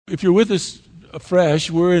if you're with us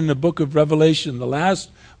afresh, we're in the book of Revelation, the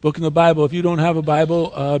last book in the Bible. If you don't have a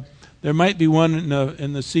Bible, there might be one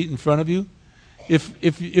in the seat in front of you.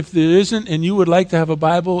 If there isn't and you would like to have a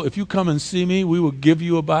Bible, if you come and see me, we will give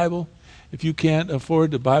you a Bible. If you can't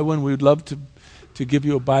afford to buy one, we'd love to give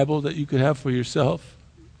you a Bible that you could have for yourself.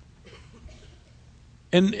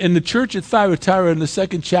 And in the church at Thyatira, in the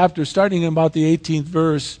 2nd chapter, starting in about the 18th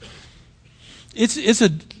verse,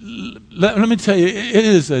 let me tell you, it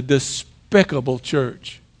is a despicable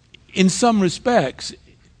church. In some respects,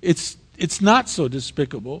 it's not so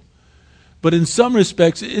despicable, but in some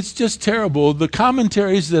respects, it's just terrible. The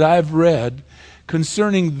commentaries that I've read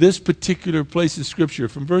concerning this particular place in Scripture,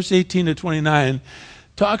 from verse 18 to 29,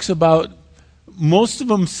 talks about, most of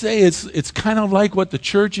them say it's kind of like what the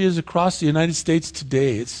church is across the United States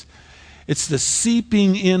today. It's the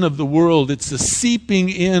seeping in of the world. It's the seeping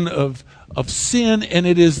in of sin, and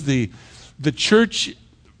it is the church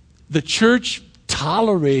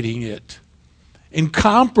tolerating it and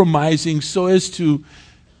compromising so as to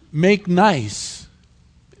make nice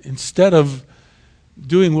instead of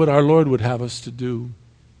doing what our Lord would have us to do.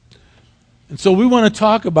 And so we want to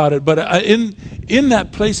talk about it, but in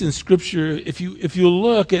that place in Scripture, if you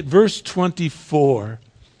look at verse 24,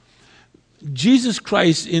 Jesus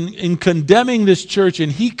Christ, in condemning this church,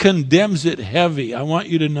 and he condemns it heavy, I want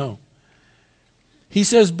you to know. He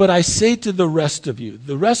says, but I say to the rest of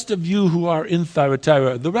you who are in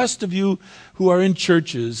Thyatira, the rest of you who are in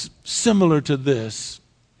churches similar to this,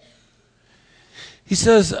 he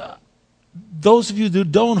says, those of you who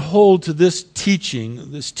don't hold to this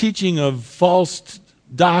teaching of false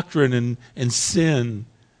doctrine and sin,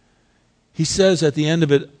 he says at the end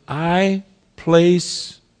of it, I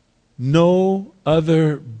place no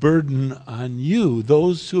other burden on you.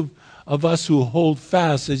 Those of us who hold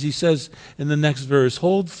fast, as he says in the next verse,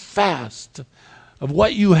 hold fast of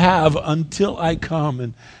what you have until I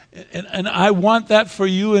come. And I want that for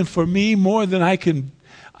you and for me more than I can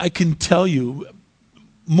tell you,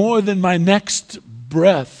 more than my next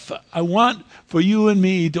breath. I want for you and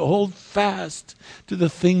me to hold fast to the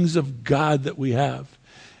things of God that we have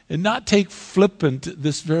and not take flippant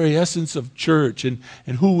this very essence of church and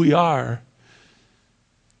who we are.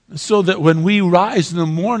 So that when we rise in the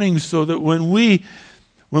morning, so that when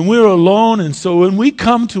we're alone, and so when we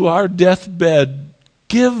come to our deathbed,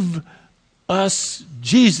 give us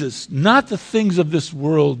Jesus, not the things of this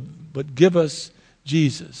world, but give us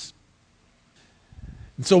Jesus.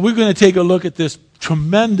 And so we're going to take a look at this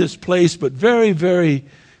tremendous place, but very, very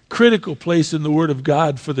critical place in the Word of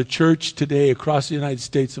God for the church today across the United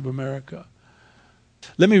States of America.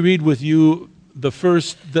 Let me read with you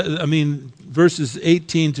verses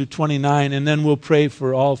 18 to 29, and then we'll pray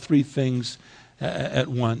for all three things at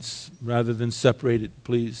once, rather than separate it,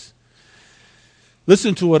 please.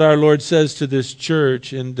 Listen to what our Lord says to this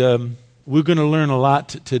church, and we're going to learn a lot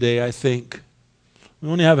today, I think. We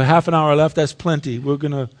only have a half an hour left. That's plenty. We're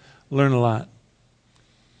going to learn a lot.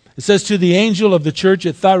 It says, to the angel of the church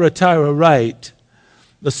at Thyatira write,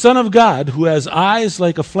 the Son of God, who has eyes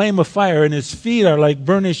like a flame of fire and his feet are like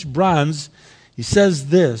burnished bronze, he says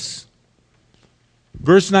this,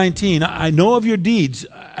 verse 19, I know of your deeds.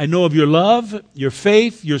 I know of your love, your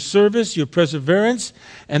faith, your service, your perseverance,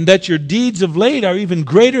 and that your deeds of late are even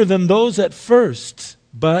greater than those at first.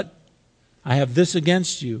 But I have this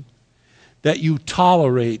against you, that you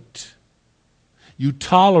tolerate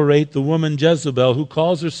the woman Jezebel, who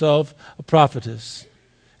calls herself a prophetess.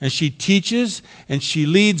 And she teaches and she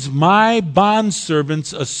leads my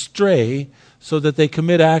bondservants astray, so that they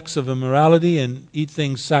commit acts of immorality and eat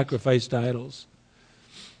things sacrificed to idols.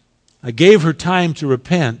 I gave her time to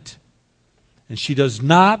repent, and she does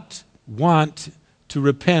not want to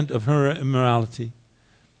repent of her immorality.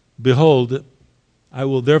 Behold, I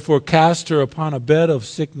will therefore cast her upon a bed of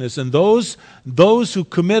sickness, and those who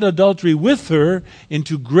commit adultery with her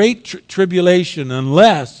into great tribulation,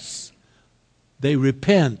 unless they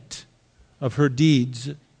repent of her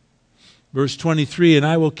deeds. Verse 23, and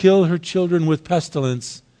I will kill her children with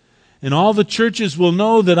pestilence, and all the churches will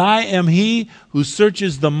know that I am he who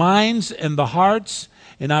searches the minds and the hearts,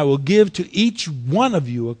 and I will give to each one of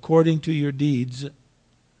you according to your deeds.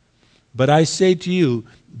 But I say to you,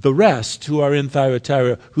 the rest who are in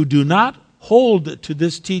Thyatira, who do not hold to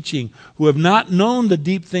this teaching, who have not known the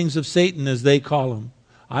deep things of Satan, as they call him,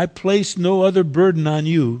 I place no other burden on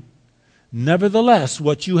you. Nevertheless,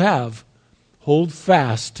 what you have, hold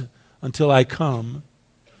fast until I come.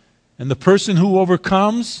 And the person who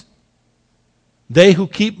overcomes, they who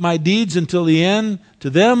keep my deeds until the end, to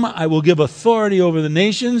them I will give authority over the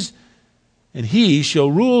nations, and he shall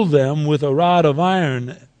rule them with a rod of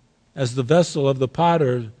iron, as the vessel of the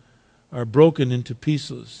potter are broken into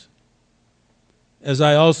pieces, as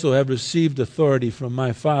I also have received authority from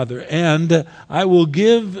my Father, and I will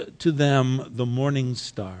give to them the morning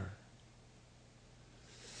star.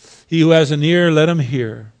 He who has an ear, let him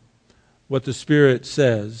hear what the Spirit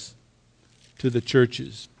says to the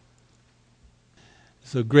churches.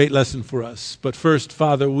 It's a great lesson for us. But first,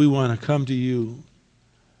 Father, we want to come to you.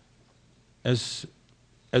 As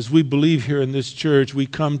we believe here in this church, we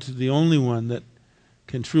come to the only one that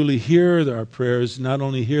can truly hear our prayers, not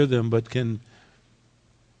only hear them, but can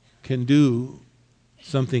do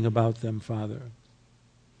something about them, Father.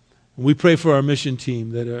 We pray for our mission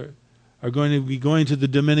team that are going to be going to the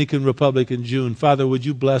Dominican Republic in June. Father, would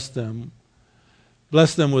you bless them?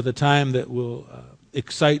 Bless them with a time that will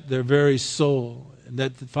excite their very soul, and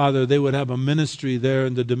that, Father, they would have a ministry there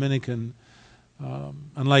in the Dominican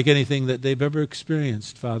unlike anything that they've ever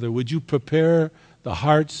experienced, Father. Would you prepare the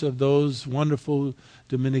hearts of those wonderful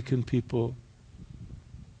Dominican people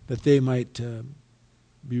that they might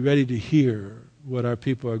be ready to hear what our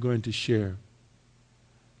people are going to share.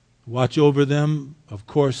 Watch over them. Of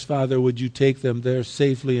course, Father, would you take them there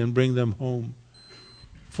safely and bring them home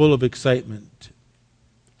full of excitement,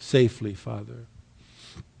 safely, Father.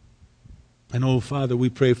 And oh, Father, we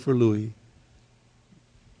pray for Louis.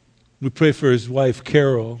 We pray for his wife,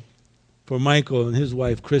 Carol, for Michael and his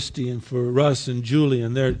wife, Christy, and for Russ and Julie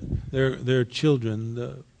and their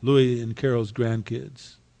children, Louis and Carol's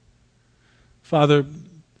grandkids. Father,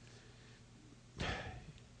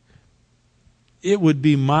 it would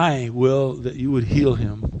be my will that you would heal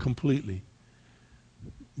him completely.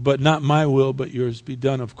 But not my will, but yours be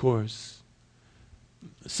done, of course.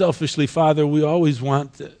 Selfishly, Father, we always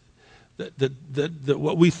want that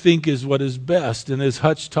what we think is what is best. And as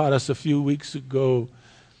Hutch taught us a few weeks ago,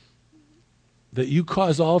 that you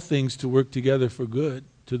cause all things to work together for good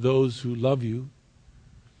to those who love you.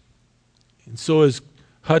 And so as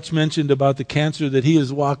Hutch mentioned about the cancer that he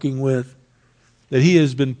is walking with, that he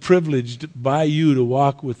has been privileged by you to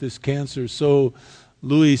walk with this cancer. So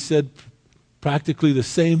Louis said practically the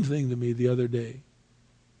same thing to me the other day.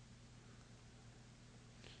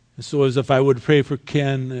 And so as if I would pray for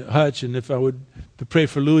Ken Hutch, and if I would to pray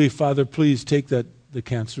for Louis, Father, please take the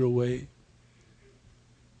cancer away.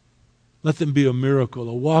 Let them be a miracle,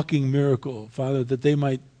 a walking miracle, Father, that they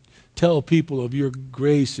might tell people of your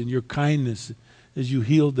grace and your kindness as you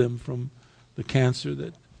healed them from the cancer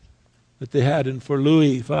that they had. And for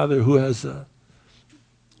Louis, Father, who has,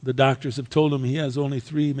 the doctors have told him he has only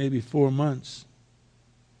 3, maybe 4 months.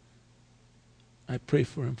 I pray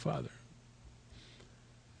for him, Father.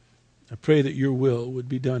 I pray that your will would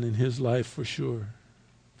be done in his life for sure.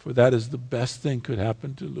 For that is the best thing could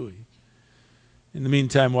happen to Louis. In the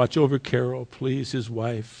meantime, watch over Carol, please, his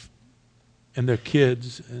wife, and their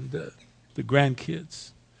kids, and the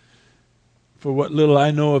grandkids. For what little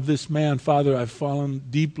I know of this man, Father, I've fallen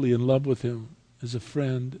deeply in love with him as a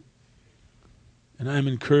friend. And I am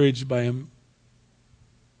encouraged by him.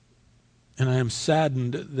 And I am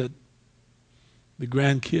saddened that the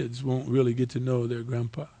grandkids won't really get to know their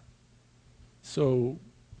grandpa. So,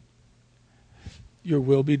 your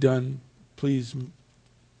will be done, please,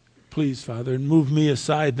 Father. And move me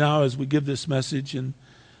aside now as we give this message. And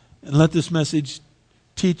let this message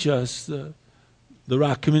teach us, the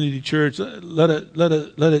Rock Community Church. Let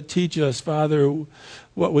it teach us, Father,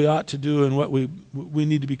 what we ought to do and what we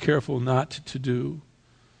need to be careful not to do.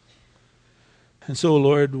 And so,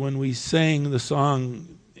 Lord, when we sang the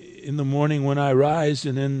song, in the morning when I rise,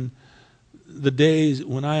 and in the days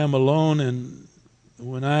when I am alone, and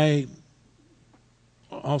when I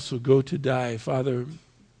also go to die, Father,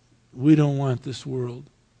 we don't want this world.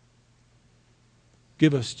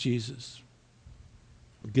 Give us Jesus.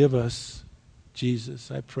 Give us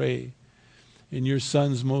Jesus, I pray, in your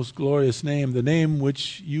Son's most glorious name, the name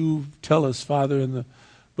which you tell us, Father, in the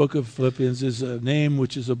book of Philippians is a name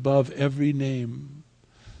which is above every name.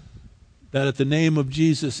 That at the name of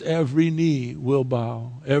Jesus, every knee will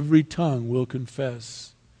bow, every tongue will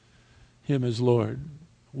confess him as Lord.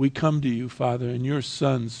 We come to you, Father, in your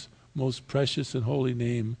Son's most precious and holy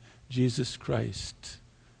name, Jesus Christ.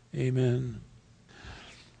 Amen.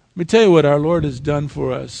 Let me tell you what our Lord has done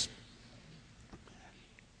for us.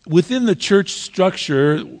 Within the church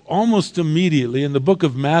structure, almost immediately, in the book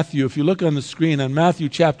of Matthew, if you look on the screen, on Matthew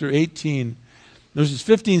chapter 18, verses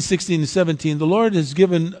 15, 16, and 17, the Lord has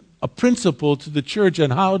given a principle to the church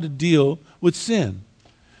on how to deal with sin.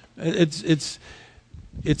 It's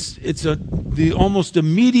the almost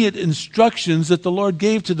immediate instructions that the Lord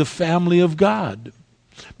gave to the family of God.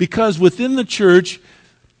 Because within the church,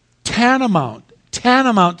 tantamount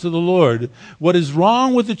to the Lord, what is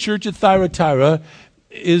wrong with the church at Thyatira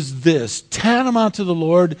is this. Tantamount to the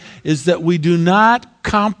Lord is that we do not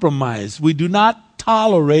compromise. We do not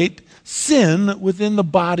tolerate sin within the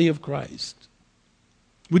body of Christ.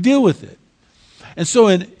 We deal with it. And so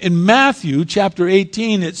in Matthew chapter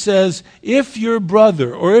 18, it says, if your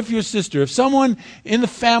brother or if your sister, if someone in the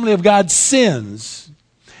family of God sins,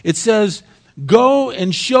 it says, go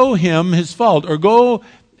and show him his fault, or go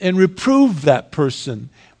and reprove that person.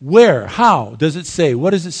 Where? How? Does it say? What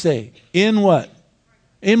does it say? In what?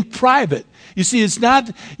 In private. You see, it's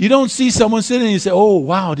not, you don't see someone sitting and you say, oh,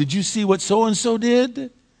 wow, did you see what so-and-so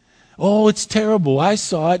did? Oh, it's terrible. I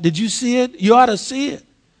saw it. Did you see it? You ought to see it.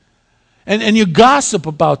 And you gossip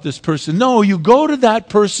about this person. No, you go to that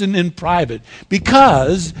person in private,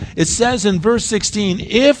 because it says in verse 16,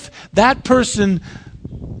 if that person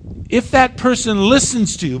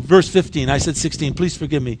listens to you, verse 15, I said 16, please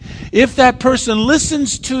forgive me. If that person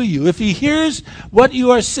listens to you, if he hears what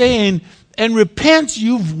you are saying and repents,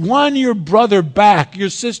 you've won your brother back,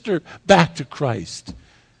 your sister back to Christ.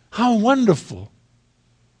 How wonderful.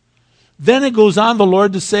 Then it goes on, the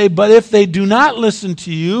Lord, to say, but if they do not listen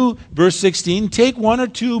to you, verse 16, take one or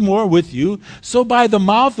two more with you, so by the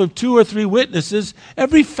mouth of 2 or 3 witnesses,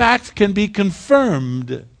 every fact can be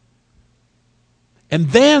confirmed.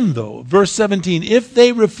 And then, though, verse 17, if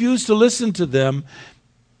they refuse to listen to them,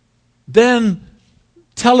 then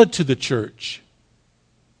tell it to the church.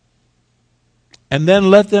 And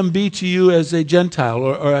then let them be to you as a Gentile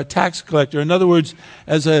or a tax collector. In other words,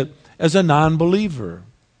 as a non-believer.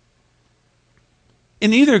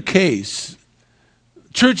 In either case,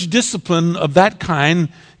 church discipline of that kind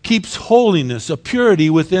keeps holiness, a purity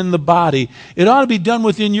within the body. It ought to be done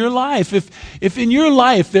within your life. If in your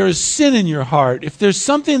life there is sin in your heart, if there's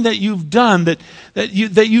something that you've done that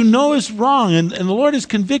you know is wrong, and the Lord has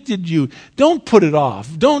convicted you, don't put it off.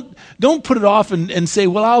 Don't put it off and say,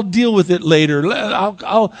 well, I'll deal with it later.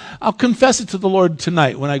 I'll confess it to the Lord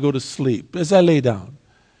tonight when I go to sleep, as I lay down.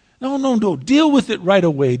 No. Deal with it right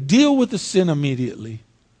away. Deal with the sin immediately.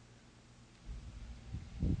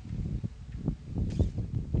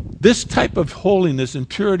 This type of holiness and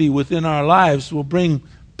purity within our lives will bring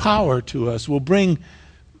power to us, will bring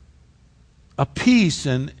a peace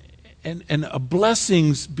and a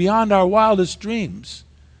blessings beyond our wildest dreams.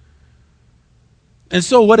 And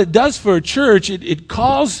so what it does for a church, it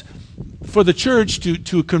calls for the church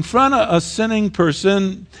to confront a sinning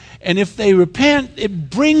person, and if they repent,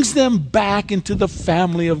 it brings them back into the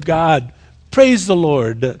family of God. Praise the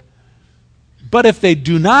Lord. But if they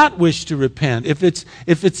do not wish to repent, if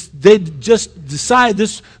they just decide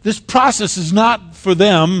this process is not for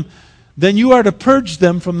them, then you are to purge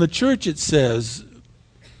them from the church, it says.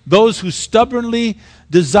 Those who stubbornly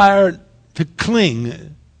desire to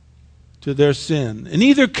cling to their sin. In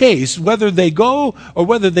either case, whether they go or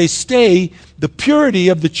whether they stay, the purity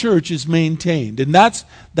of the church is maintained. And that's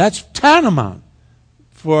tantamount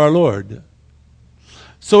for our Lord.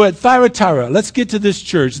 So at Thyatira, let's get to this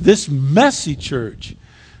church, this messy church.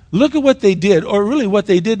 Look at what they did, or really what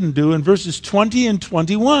they didn't do, in verses 20 and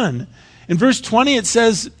 21. In verse 20 it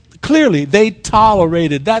says clearly, they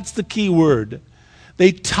tolerated. That's the key word.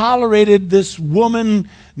 They tolerated this woman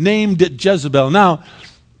named Jezebel. Now,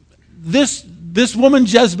 this woman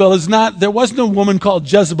Jezebel is not, there wasn't a woman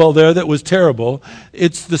called Jezebel there that was terrible.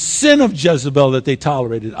 It's the sin of Jezebel that they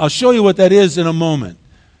tolerated. I'll show you what that is in a moment.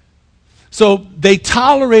 So they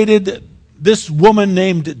tolerated this woman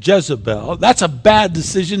named Jezebel. That's a bad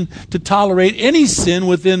decision, to tolerate any sin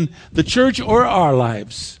within the church or our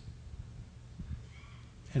lives.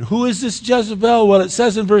 And who is this Jezebel? Well, it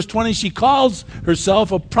says in verse 20, she calls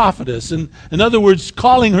herself a prophetess. And in other words,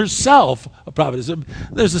 calling herself a prophetess.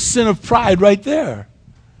 There's a sin of pride right there.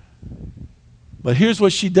 But here's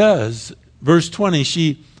what she does. Verse 20,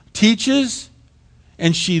 she teaches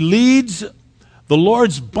and she leads the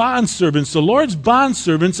Lord's bondservants. The Lord's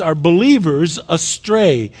bondservants are believers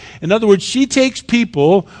astray. In other words, she takes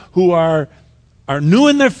people who are new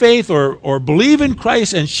in their faith or believe in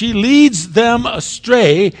Christ, and she leads them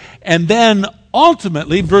astray. And then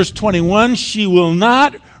ultimately, verse 21, she will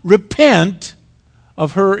not repent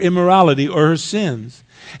of her immorality or her sins.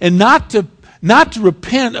 And not to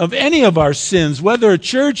repent of any of our sins, whether a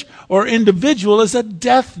church or individual, is a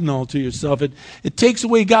death knell to yourself. It takes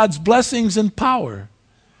away God's blessings and power.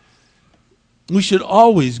 We should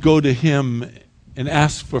always go to Him and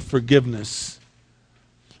ask for forgiveness.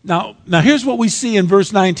 Now here's what we see in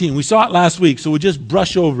verse 19. We saw it last week, so we'll just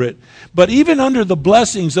brush over it. But even under the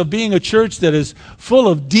blessings of being a church that is full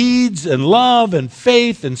of deeds and love and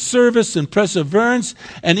faith and service and perseverance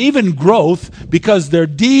and even growth, because their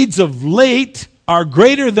deeds of late are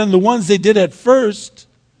greater than the ones they did at first,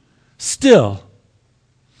 still,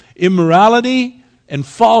 immorality and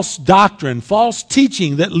false doctrine, false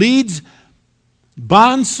teaching that leads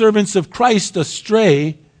bondservants of Christ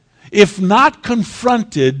astray, if not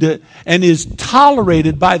confronted and is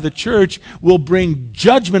tolerated by the church, will bring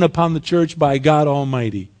judgment upon the church by God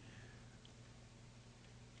Almighty.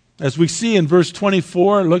 As we see in verse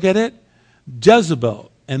 24, look at it.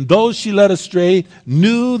 Jezebel and those she led astray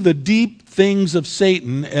knew the deep things of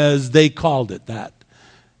Satan, as they called it that.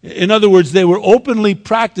 In other words, they were openly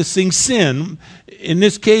practicing sin. In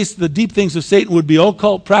this case, the deep things of Satan would be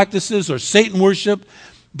occult practices or Satan worship.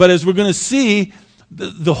 But as we're going to see,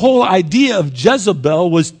 the whole idea of Jezebel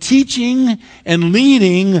was teaching and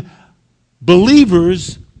leading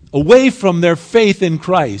believers away from their faith in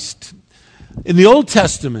Christ. In the Old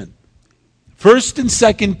Testament, 1st and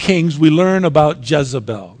 2nd Kings, we learn about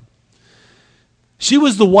Jezebel. She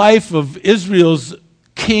was the wife of Israel's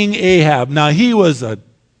king Ahab. Now, he was a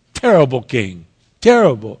terrible king.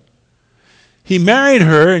 Terrible. He married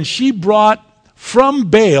her, and she brought from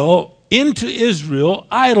Baal into Israel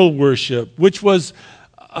idol worship, which was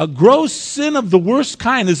a gross sin of the worst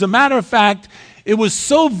kind. As a matter of fact, it was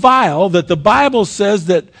so vile that the Bible says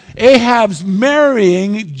that Ahab's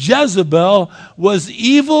marrying Jezebel was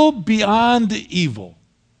evil beyond evil.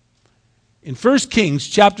 In 1 Kings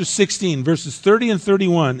chapter 16, verses 30 and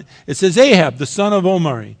 31, it says, Ahab, the son of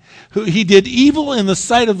Omri, he did evil in the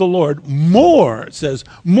sight of the Lord, more, it says,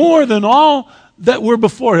 more than all that were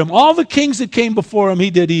before him. All the kings that came before him, he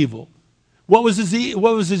did evil. What was his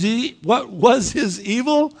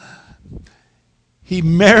evil? He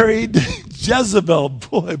married Jezebel.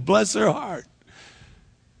 Boy, bless her heart.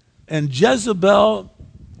 And Jezebel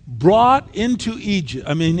brought into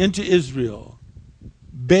Israel,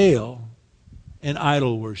 Baal and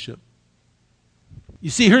idol worship. You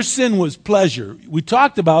see, her sin was pleasure. We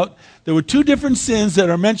talked about there were two different sins that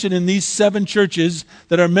are mentioned in these 7 churches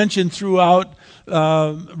that are mentioned throughout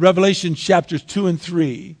Revelation chapters 2 and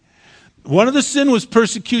 3. One of the sin was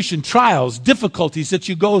persecution, trials, difficulties that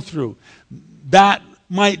you go through. That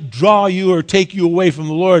might draw you or take you away from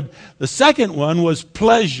the Lord. The second one was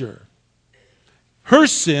pleasure. Her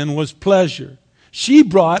sin was pleasure. She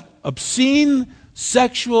brought obscene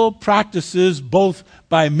sexual practices both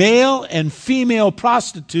by male and female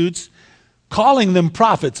prostitutes, calling them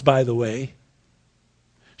prophets, by the way.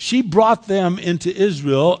 She brought them into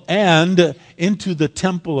Israel and into the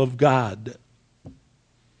temple of God.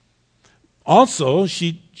 Also,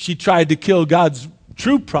 she tried to kill God's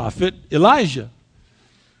true prophet, Elijah.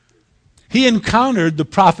 He encountered the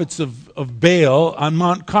prophets of Baal on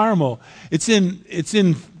Mount Carmel. It's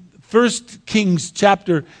in 1 Kings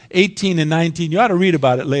chapter 18 and 19. You ought to read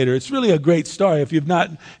about it later. It's really a great story. If you've not,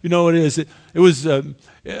 you know what it is. It was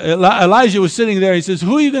Elijah was sitting there. He says,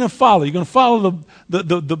 "Who are you going to follow? You're going to follow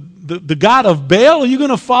the God of Baal, or are you going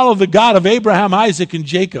to follow the God of Abraham, Isaac, and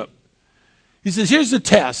Jacob?" He says, "Here's the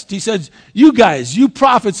test." He says, "You guys, you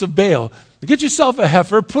prophets of Baal, get yourself a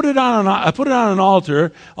heifer, put it on an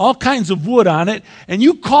altar, all kinds of wood on it, and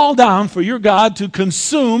you call down for your God to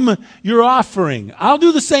consume your offering. I'll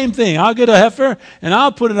do the same thing. I'll get a heifer, and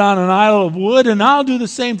I'll put it on an idol of wood, and I'll do the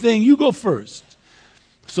same thing. You go first."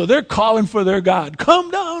 So they're calling for their God.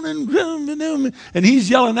 "Come down," and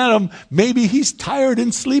he's yelling at them. Maybe he's tired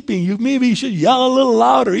and sleeping. Maybe you should yell a little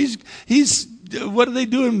louder. He's what are they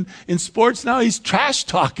doing in sports now? He's trash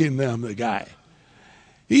talking them, the guy.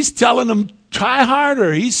 He's telling them, try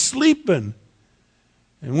harder. He's sleeping.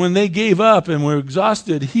 And when they gave up and were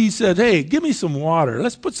exhausted, he said, "Hey, give me some water.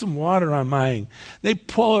 Let's put some water on mine." They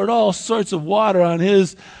poured all sorts of water on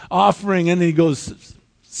his offering, and he goes,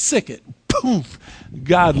 "Sick it." Poof.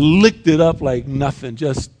 God licked it up like nothing,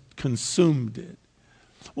 just consumed it.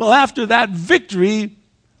 Well, after that victory,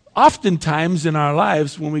 oftentimes in our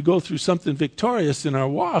lives, when we go through something victorious in our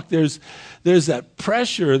walk, there's that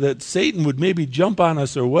pressure that Satan would maybe jump on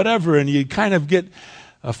us or whatever, and you kind of get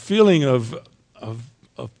a feeling of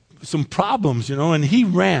some problems, and he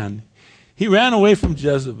ran. He ran away from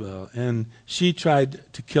Jezebel, and she tried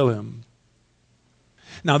to kill him.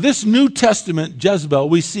 Now, this New Testament Jezebel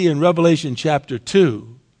we see in Revelation chapter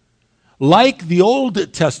 2, like the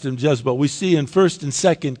Old Testament Jezebel we see in 1st and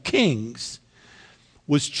 2nd Kings,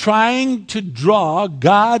 was trying to draw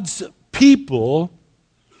God's people,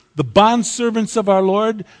 the bondservants of our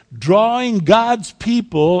Lord, drawing God's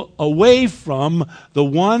people away from the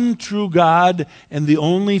one true God and the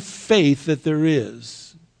only faith that there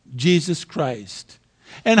is, Jesus Christ.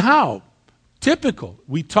 And how? Typical.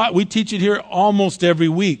 We teach it here almost every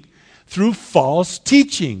week through false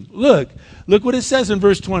teaching. Look what it says in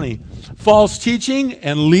verse 20. False teaching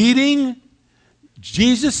and leading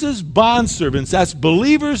Jesus' bondservants, that's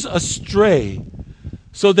believers, astray.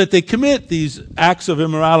 so that they commit these acts of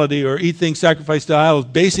immorality or eat things sacrificed to idols,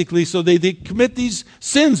 basically so they commit these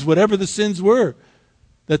sins, whatever the sins were,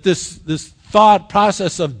 that this thought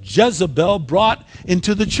process of Jezebel brought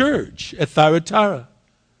into the church at Thyatira.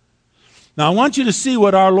 Now I want you to see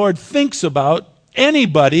what our Lord thinks about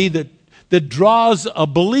anybody that draws a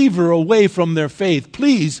believer away from their faith.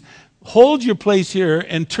 Please hold your place here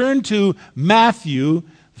and turn to Matthew,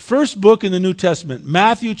 first book in the New Testament,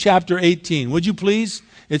 Matthew chapter 18. Would you please?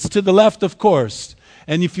 It's to the left, of course.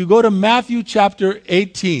 And if you go to Matthew chapter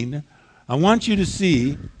 18, I want you to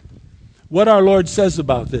see what our Lord says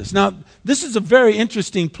about this. Now, this is a very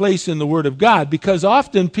interesting place in the Word of God, because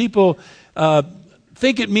often people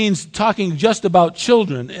think it means talking just about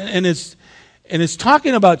children. And it's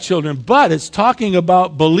talking about children, but it's talking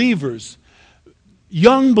about believers.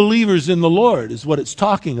 Young believers in the Lord is what it's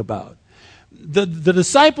talking about. The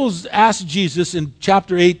disciples asked Jesus in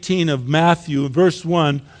chapter 18 of Matthew, verse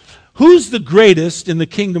 1, who's the greatest in the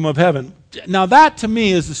kingdom of heaven? Now that to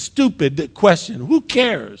me is a stupid question. Who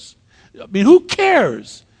cares? I mean, who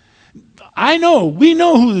cares? We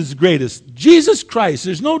know who is greatest. Jesus Christ,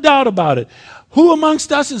 there's no doubt about it. Who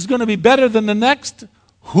amongst us is going to be better than the next?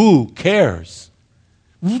 Who cares?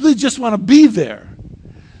 We just want to be there.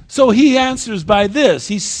 So he answers by this.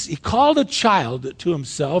 He called a child to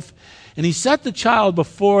himself, and he set the child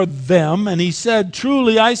before them, and he said,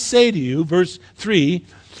 truly I say to you, verse 3,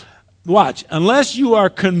 watch, unless you are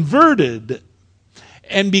converted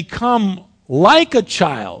and become like a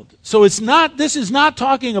child. So this is not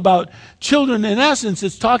talking about children in essence.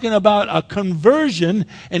 It's talking about a conversion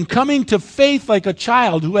and coming to faith like a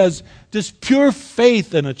child who has this pure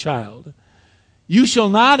faith in a child. You shall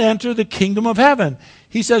not enter the kingdom of heaven.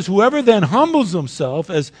 He says, whoever then humbles himself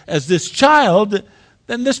as this child,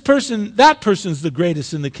 then that person's the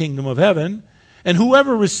greatest in the kingdom of heaven. And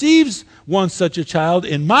whoever receives one such a child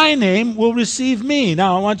in my name will receive me.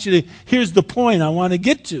 Now here's the point I want to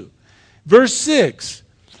get to. Verse 6,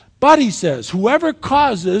 but he says, whoever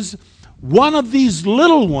causes one of these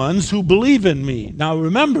little ones who believe in me. Now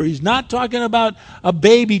remember, he's not talking about a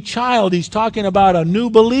baby child. He's talking about a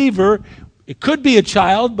new believer. It could be a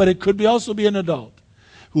child, but it could also be an adult.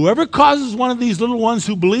 Whoever causes one of these little ones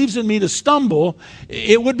who believes in me to stumble,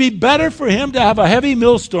 it would be better for him to have a heavy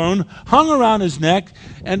millstone hung around his neck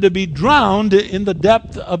and to be drowned in the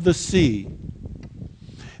depth of the sea.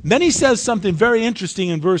 And then he says something very interesting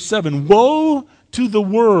in verse 7. Woe to the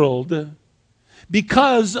world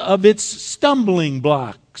because of its stumbling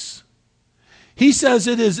blocks. He says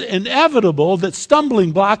it is inevitable that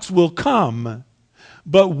stumbling blocks will come.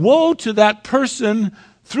 But woe to that person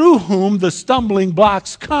through whom the stumbling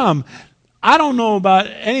blocks come. I don't know about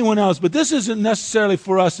anyone else, but this isn't necessarily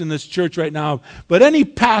for us in this church right now. But any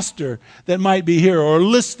pastor that might be here or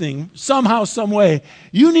listening somehow, some way,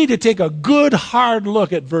 you need to take a good hard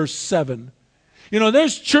look at verse 7. You know,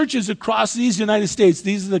 there's churches across these United States,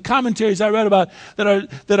 these are the commentaries I read about,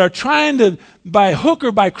 that are trying to, by hook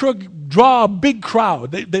or by crook, draw a big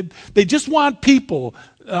crowd. They just want people,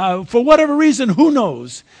 for whatever reason, who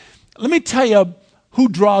knows. Let me tell you who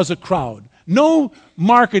draws a crowd. No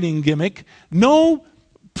marketing gimmick, no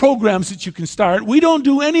programs that you can start. We don't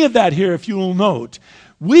do any of that here, if you will note.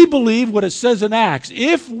 We believe what it says in Acts.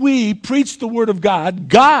 If we preach the Word of God,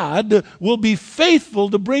 God will be faithful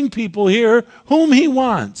to bring people here whom He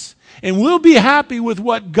wants. And we'll be happy with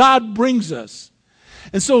what God brings us.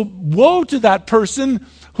 And so, woe to that person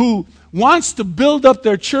who wants to build up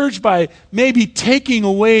their church by maybe taking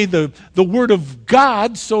away the Word of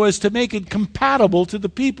God so as to make it compatible to the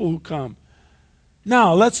people who come.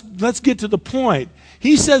 Now, let's get to the point.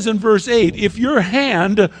 He says in verse 8, if your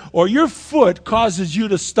hand or your foot causes you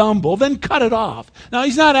to stumble, then cut it off. Now,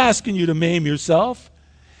 he's not asking you to maim yourself.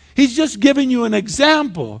 He's just giving you an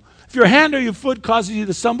example. If your hand or your foot causes you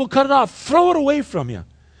to stumble, cut it off. Throw it away from you.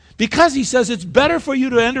 Because he says it's better for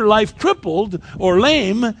you to enter life crippled or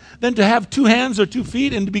lame than to have 2 hands or 2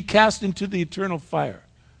 feet and to be cast into the eternal fire.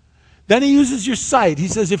 Then he uses your sight. He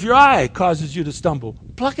says if your eye causes you to stumble,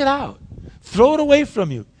 pluck it out. Throw it away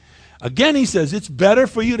from you. Again, he says it's better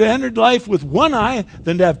for you to enter life with 1 eye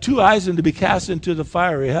than to have 2 eyes and to be cast into the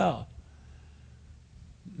fiery hell.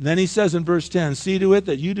 Then he says in verse 10, see to it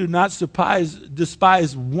that you do not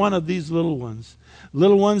despise one of these little ones.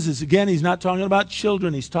 Little ones is, again, he's not talking about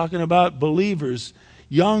children. He's talking about believers,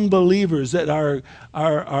 young believers that are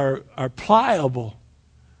pliable.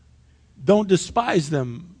 Don't despise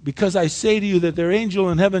them, because I say to you that their angel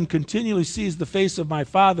in heaven continually sees the face of my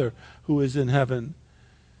Father who is in heaven.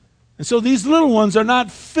 And so these little ones are not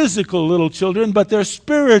physical little children, but they're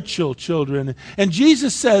spiritual children. And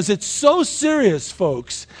Jesus says it's so serious,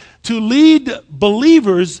 folks, to lead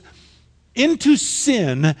believers into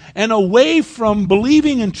sin and away from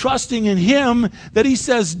believing and trusting in Him that He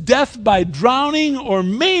says death by drowning or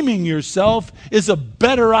maiming yourself is a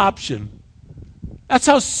better option. That's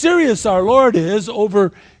how serious our Lord is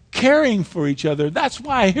over caring for each other. That's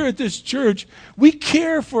why here at this church, we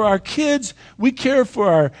care for our kids. We care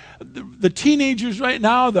for the teenagers right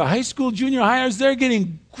now, the high school, junior hires. They're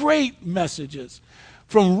getting great messages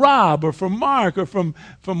from Rob or from Mark or from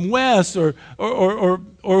Wes or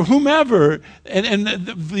whomever. And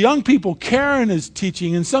the young people, Karen is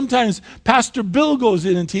teaching, and sometimes Pastor Bill goes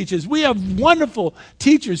in and teaches. We have wonderful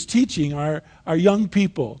teachers teaching our young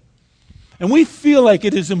people. And we feel like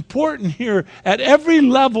it is important here at every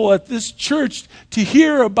level at this church to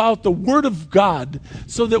hear about the Word of God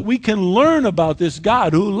so that we can learn about this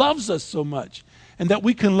God who loves us so much and that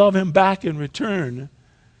we can love Him back in return.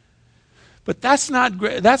 But that's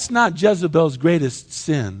not Jezebel's greatest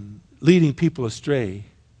sin, leading people astray.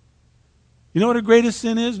 You know what her greatest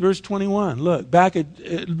sin is? Verse 21. Look back at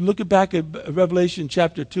Revelation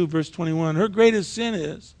chapter 2, verse 21. Her greatest sin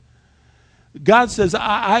is God says,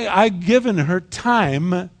 I've given her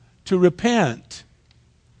time to repent.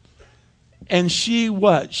 And she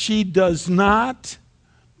what? She does not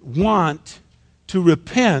want to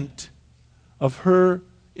repent of her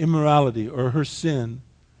immorality or her sin.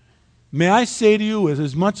 May I say to you with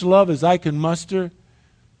as much love as I can muster,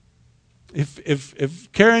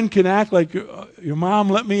 if Karen can act like your mom,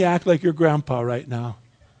 let me act like your grandpa right now.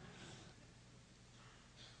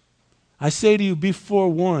 I say to you, be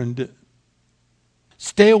forewarned.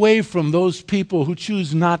 Stay away from those people who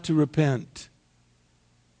choose not to repent.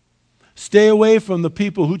 Stay away from the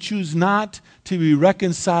people who choose not to be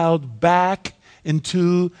reconciled back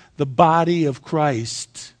into the body of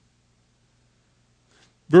Christ.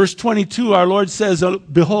 Verse 22, our Lord says,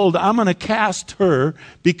 behold, I'm going to cast her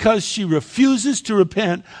because she refuses to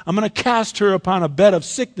repent. I'm going to cast her upon a bed of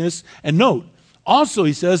sickness. And note, also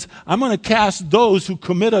he says, I'm going to cast those who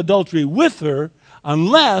commit adultery with her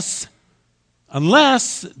unless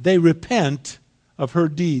they repent of her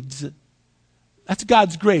deeds. That's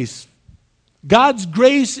God's grace. God's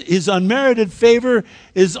grace, His unmerited favor,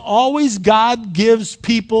 is always God gives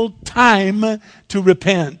people time to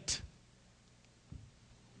repent.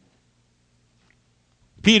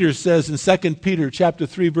 Peter says in 2 Peter chapter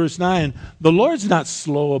 3, verse 9, the Lord's not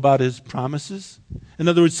slow about His promises. In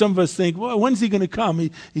other words, some of us think, well, when's He going to come?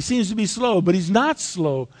 He seems to be slow, but He's not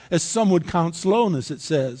slow, as some would count slowness, it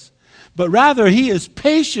says. But rather, He is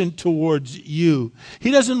patient towards you.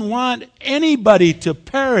 He doesn't want anybody to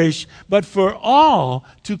perish, but for all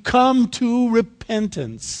to come to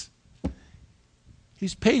repentance.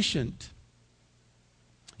 He's patient.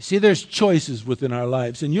 You see, there's choices within our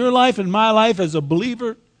lives. In your life and my life as a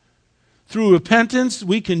believer, through repentance,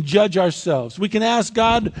 we can judge ourselves. We can ask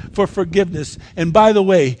God for forgiveness. And by the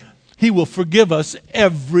way, He will forgive us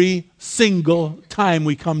every single time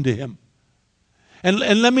we come to Him. And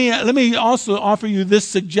let me also offer you this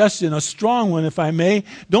suggestion, a strong one if I may.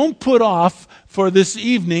 Don't put off for this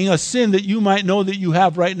evening a sin that you might know that you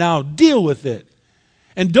have right now. Deal with it.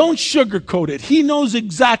 And don't sugarcoat it. He knows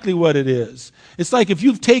exactly what it is. It's like if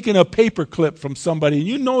you've taken a paper clip from somebody and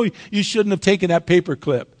you know you shouldn't have taken that paper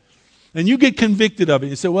clip. And you get convicted of it.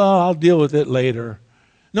 You say, well, I'll deal with it later.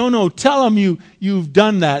 No, tell him you've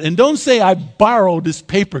done that. And don't say, I borrowed this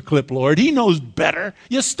paper clip, Lord. He knows better.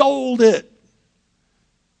 You stole it.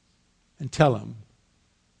 And tell Him.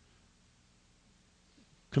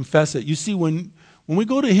 Confess it. You see, when we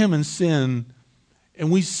go to Him and sin,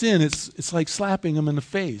 and we sin, it's like slapping Him in the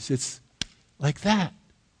face. It's like that.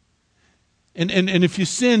 And if you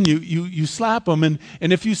sin, you slap Him. And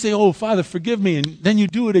if you say, oh, Father, forgive me, and then you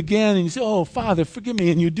do it again, and you say, oh, Father, forgive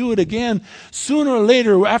me, and you do it again, sooner or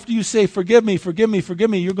later, after you say, forgive me,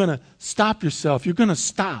 you're going to stop yourself. You're going to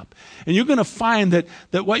stop. And you're going to find that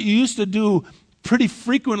what you used to do pretty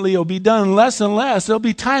frequently will be done less and less. There'll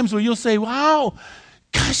be times where you'll say, wow,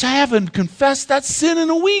 gosh, I haven't confessed that sin in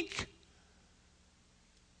a week.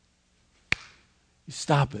 You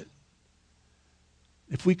stop it.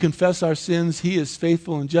 If we confess our sins, He is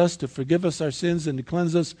faithful and just to forgive us our sins and to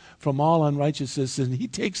cleanse us from all unrighteousness. And He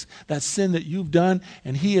takes that sin that you've done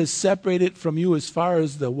and He has separated from you as far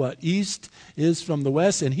as the east is from the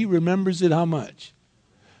west, and He remembers it how much?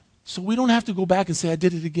 So we don't have to go back and say, I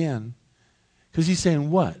did it again. Because He's saying,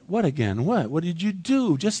 what? What again? What? What did you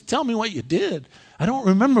do? Just tell me what you did. I don't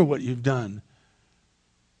remember what you've done.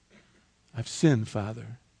 I've sinned, Father.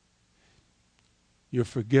 you're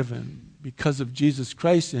forgiven. Because of Jesus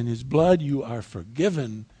Christ and His blood, you are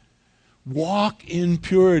forgiven. Walk in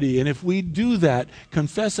purity. And if we do that,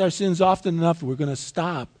 confess our sins often enough, we're going to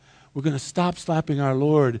stop. We're going to stop slapping our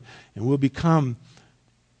Lord, and we'll become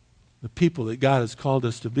the people that God has called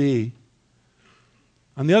us to be.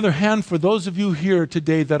 On the other hand, for those of you here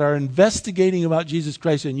today that are investigating about Jesus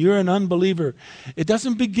Christ and you're an unbeliever, it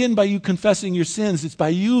doesn't begin by you confessing your sins.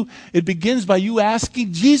 It begins by you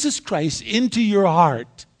asking Jesus Christ into your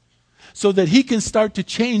heart so that He can start to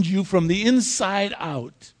change you from the inside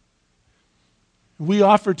out. We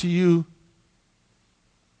offer to you,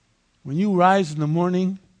 when you rise in the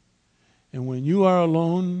morning and when you are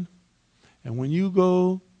alone and when you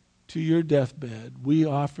go to your deathbed, we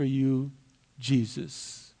offer you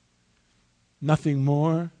Jesus. Nothing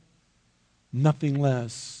more, nothing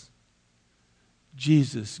less.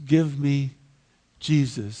 Jesus. Give me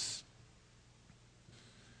Jesus.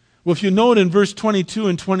 Well, if you note in verse 22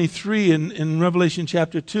 and 23 in Revelation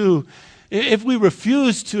chapter 2, if we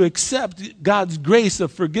refuse to accept God's grace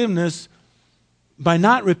of forgiveness by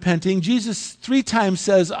not repenting, Jesus 3 times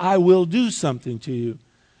says, I will do something to you.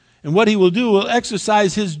 And what He will do will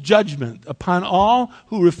exercise His judgment upon all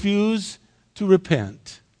who refuse to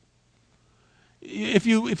repent. If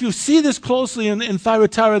you see this closely in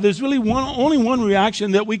Thyatira, there's really only one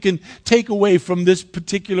reaction that we can take away from this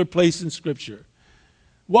particular place in Scripture.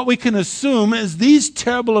 What we can assume is these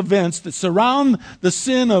terrible events that surround the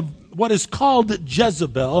sin of what is called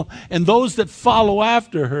Jezebel and those that follow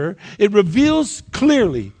after her, it reveals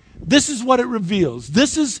clearly. This is what it reveals.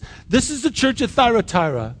 This is the church of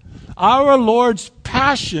Thyatira. Our Lord's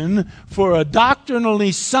passion for a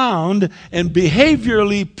doctrinally sound and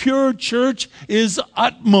behaviorally pure church is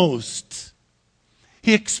utmost.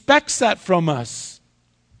 He expects that from us.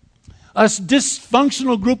 Us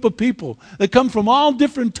dysfunctional group of people that come from all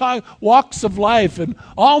different walks of life and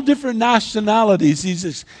all different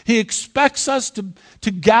nationalities. He expects us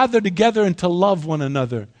to gather together and to love one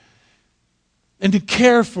another and to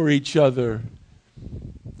care for each other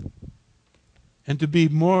and to be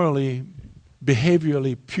morally,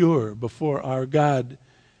 behaviorally pure before our God.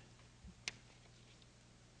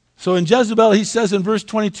 So in Jezebel, he says in verse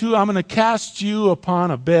 22, I'm going to cast you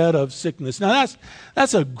upon a bed of sickness. Now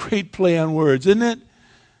that's a great play on words, isn't it?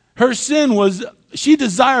 Her sin was, she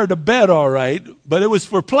desired a bed, all right, but it was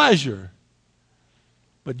for pleasure.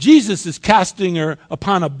 But Jesus is casting her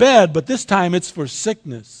upon a bed, but this time it's for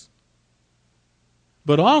sickness.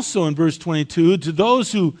 But also in verse 22, to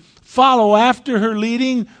those who follow after her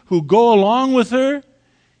leading, who go along with her,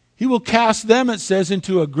 He will cast them, it says,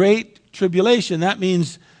 into a great tribulation. That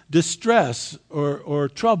means distress or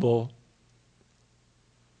trouble.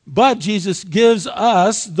 But Jesus gives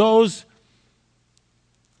us, those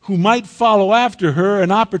who might follow after her,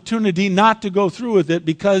 an opportunity not to go through with it,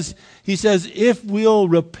 because He says if we'll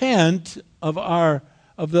repent of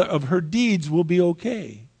her deeds, we'll be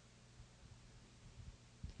okay.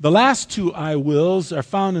 The last 2 I wills are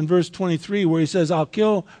found in verse 23 where He says, I'll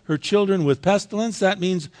kill her children with pestilence. That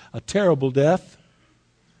means a terrible death.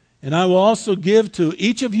 And I will also give to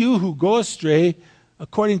each of you who go astray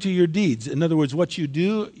according to your deeds. In other words, what you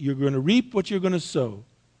do, you're going to reap what you're going to sow.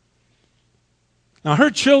 Now her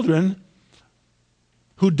children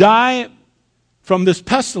who die from this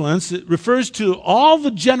pestilence, it refers to all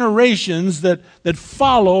the generations that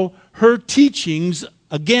follow her teachings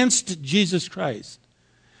against Jesus Christ.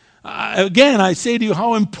 Again, I say to you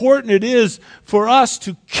how important it is for us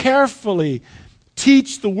to carefully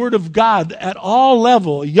teach the Word of God at all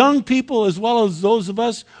levels, young people as well as those of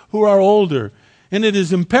us who are older. And it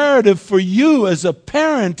is imperative for you as a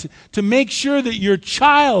parent to make sure that your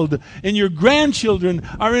child and your grandchildren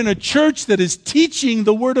are in a church that is teaching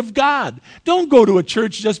the Word of God. Don't go to a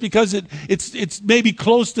church just because it's maybe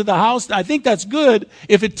close to the house. I think that's good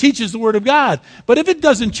if it teaches the Word of God. But if it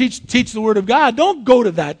doesn't teach the Word of God, don't go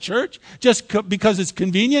to that church just because it's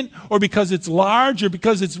convenient or because it's large or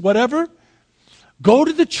because it's whatever. Go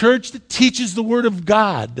to the church that teaches the Word of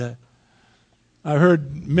God. I've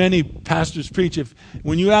heard many pastors preach,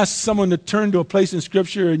 when you ask someone to turn to a place in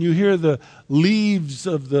Scripture and you hear the leaves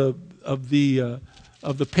of the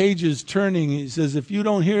pages turning, he says, if you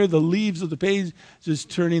don't hear the leaves of the pages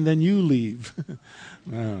turning, then you leave.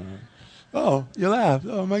 Oh, you laugh.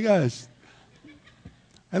 Oh my gosh.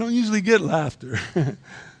 I don't usually get laughter.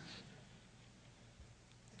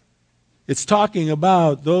 It's talking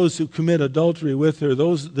about those who commit adultery with her.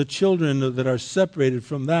 The children that are separated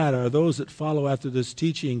from that are those that follow after this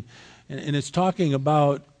teaching. And it's talking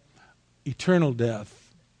about eternal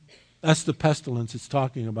death. That's the pestilence it's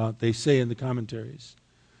talking about, they say in the commentaries.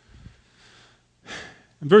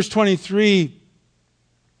 In verse 23,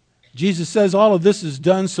 Jesus says all of this is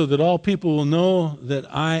done so that all people will know that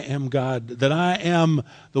I am God, that I am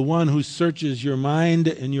the one who searches your mind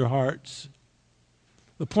and your hearts.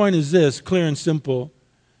 The point is this, clear and simple.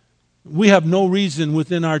 We have no reason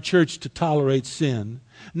within our church to tolerate sin.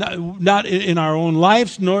 Not in our own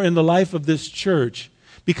lives, nor in the life of this church.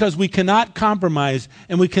 Because we cannot compromise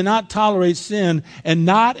and we cannot tolerate sin and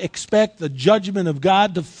not expect the judgment of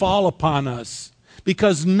God to fall upon us.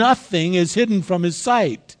 Because nothing is hidden from His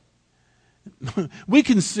sight. We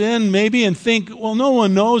can sin maybe and think, well, no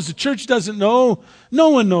one knows. The church doesn't know. No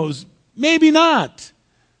one knows. Maybe not.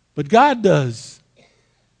 But God does.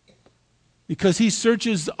 Because He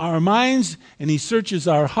searches our minds and He searches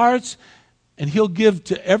our hearts, and He'll give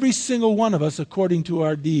to every single one of us according to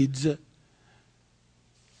our deeds.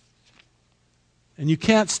 And you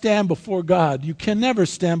can't stand before God. You can never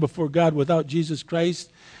stand before God without Jesus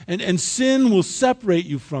Christ. And sin will separate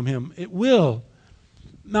you from Him. It will.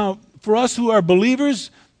 Now, for us who are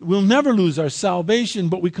believers, we'll never lose our salvation,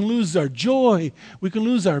 but we can lose our joy. We can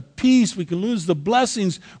lose our peace. We can lose the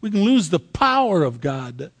blessings. We can lose the power of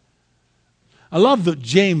God. I love that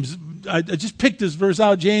James, I just picked this verse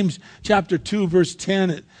out, James chapter 2, verse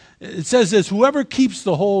 10. It says this, whoever keeps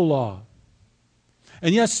the whole law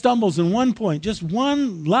and yet stumbles in one point, just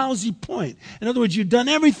one lousy point. In other words, you've done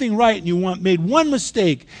everything right and you made one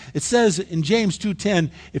mistake. It says in James 2:10,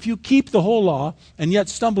 if you keep the whole law and yet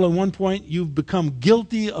stumble in one point, you've become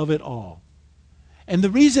guilty of it all. And the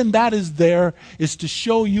reason that is there is to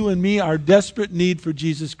show you and me our desperate need for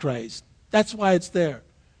Jesus Christ. That's why it's there.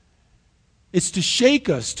 It's to shake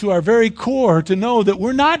us to our very core to know that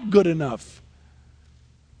we're not good enough.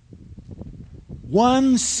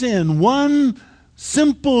 One sin, one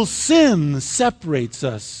simple sin separates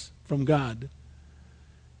us from God.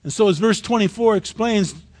 And so as verse 24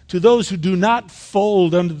 explains, to those who do not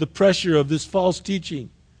fold under the pressure of this false teaching,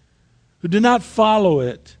 who do not follow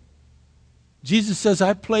it, Jesus says,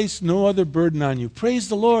 I place no other burden on you. Praise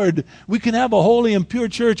the Lord. We can have a holy and pure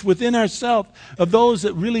church within ourselves of those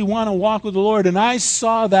that really want to walk with the Lord. And I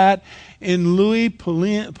saw that in Louis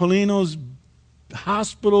Polino's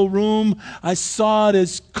hospital room. I saw it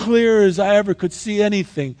as clear as I ever could see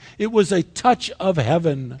anything. It was a touch of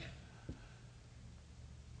heaven.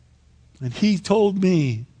 And he told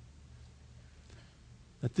me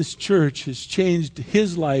that this church has changed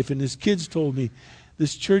his life, and his kids told me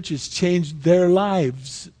this church has changed their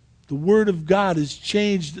lives. The Word of God has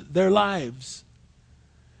changed their lives.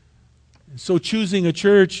 And so choosing a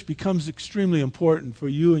church becomes extremely important for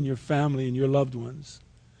you and your family and your loved ones.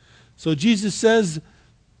 So Jesus says,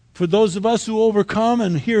 for those of us who overcome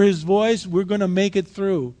and hear His voice, we're going to make it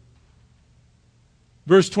through.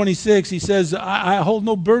 Verse 26, he says, I hold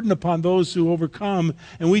no burden upon those who overcome.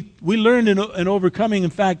 And we learned in overcoming, in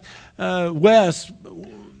fact, Wes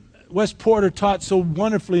Porter taught so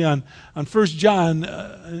wonderfully on 1 John,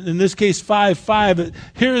 in this case 5:5.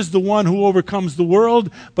 Here is the one who overcomes the world,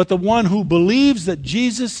 but the one who believes that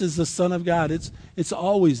Jesus is the Son of God. It's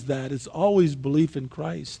always that. It's always belief in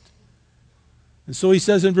Christ. And so he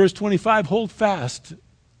says in verse 25, hold fast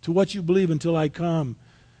to what you believe until I come,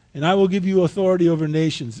 and I will give you authority over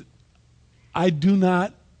nations. I do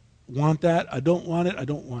not want that. I don't want it. I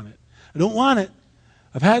don't want it. I don't want it.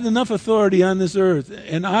 I've had enough authority on this earth,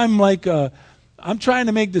 and I'm trying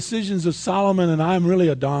to make decisions of Solomon, and I'm really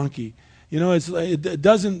a donkey. You know, it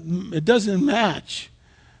doesn't match.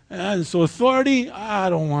 And so authority, I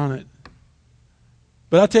don't want it.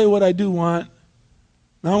 But I'll tell you what I do want.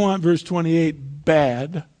 I want verse 28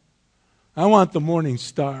 bad. I want the morning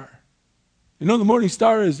star. You know what the morning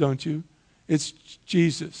star is, don't you? It's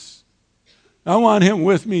Jesus. I want Him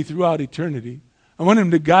with me throughout eternity. I want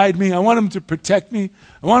Him to guide me. I want Him to protect me.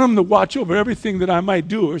 I want Him to watch over everything that I might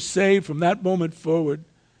do or say from that moment forward.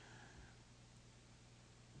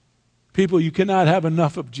 People, you cannot have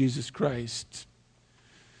enough of Jesus Christ.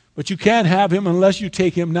 But you can't have Him unless you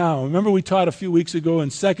take Him now. Remember we taught a few weeks ago in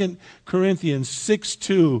 2 Corinthians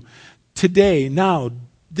 6:2, today, now,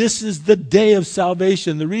 this is the day of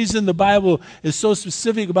salvation. The reason the Bible is so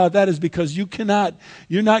specific about that is because you're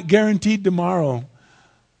not guaranteed tomorrow.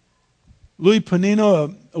 Louis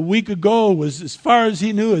Panino a week ago was, as far as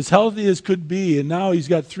he knew, as healthy as could be, and now he's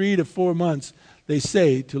got 3 to 4 months, they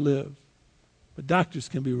say, to live. But doctors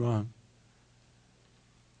can be wrong.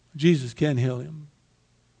 Jesus can heal him.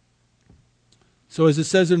 So as it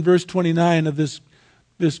says in verse 29 of this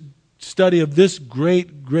study of this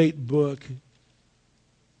great, great book,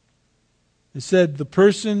 it said, the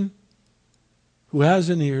person who has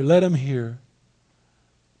an ear, let him hear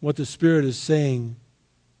what the Spirit is saying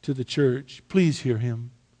to the church. Please hear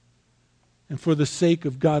Him. And for the sake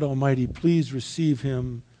of God Almighty, please receive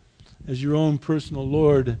Him as your own personal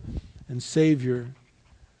Lord and Savior.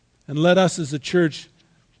 And let us as a church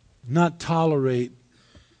not tolerate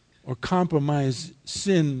or compromise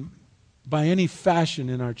sin by any fashion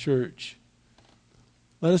in our church.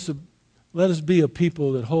 Let us be a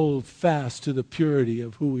people that hold fast to the purity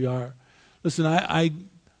of who we are. Listen, I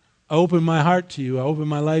open my heart to you. I open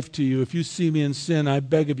my life to you. If you see me in sin, I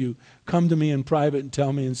beg of you, come to me in private and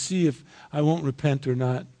tell me and see if I won't repent or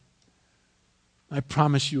not. I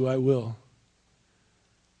promise you I will.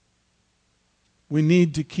 We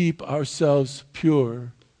need to keep ourselves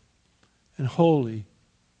pure and holy,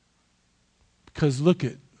 because look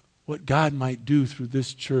at what God might do through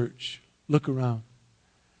this church. Look around.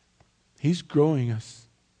 He's growing us.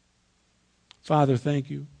 Father, thank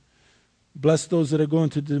you. Bless those that are going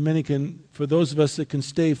to Dominican. For those of us that can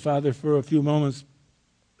stay, Father, for a few moments,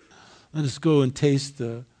 let us go and taste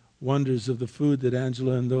the wonders of the food that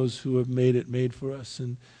Angela and those who have made for us,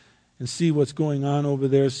 and see what's going on over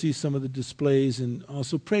there, see some of the displays, and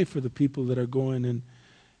also pray for the people that are going. And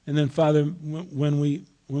then, Father, when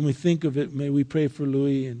we think of it, may we pray for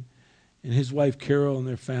Louis and his wife Carol and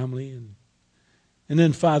their family. And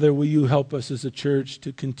then, Father, will you help us as a church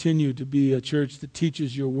to continue to be a church that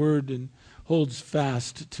teaches your word and holds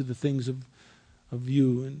fast to the things of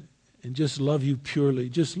you, and just love you purely,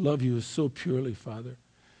 just love you so purely, Father.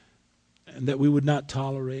 And that we would not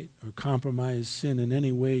tolerate or compromise sin in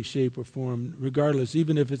any way, shape, or form, regardless,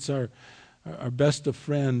 even if it's our best of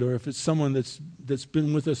friend, or if it's someone that's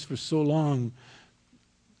been with us for so long.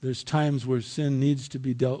 There's times where sin needs to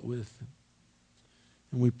be dealt with.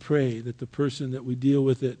 And we pray that the person that we deal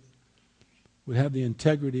with it would have the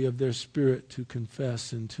integrity of their spirit to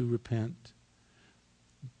confess and to repent.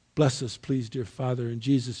 Bless us, please, dear Father. In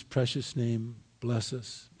Jesus' precious name, bless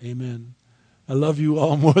us. Amen. I love you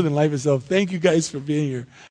all more than life itself. Thank you guys for being here.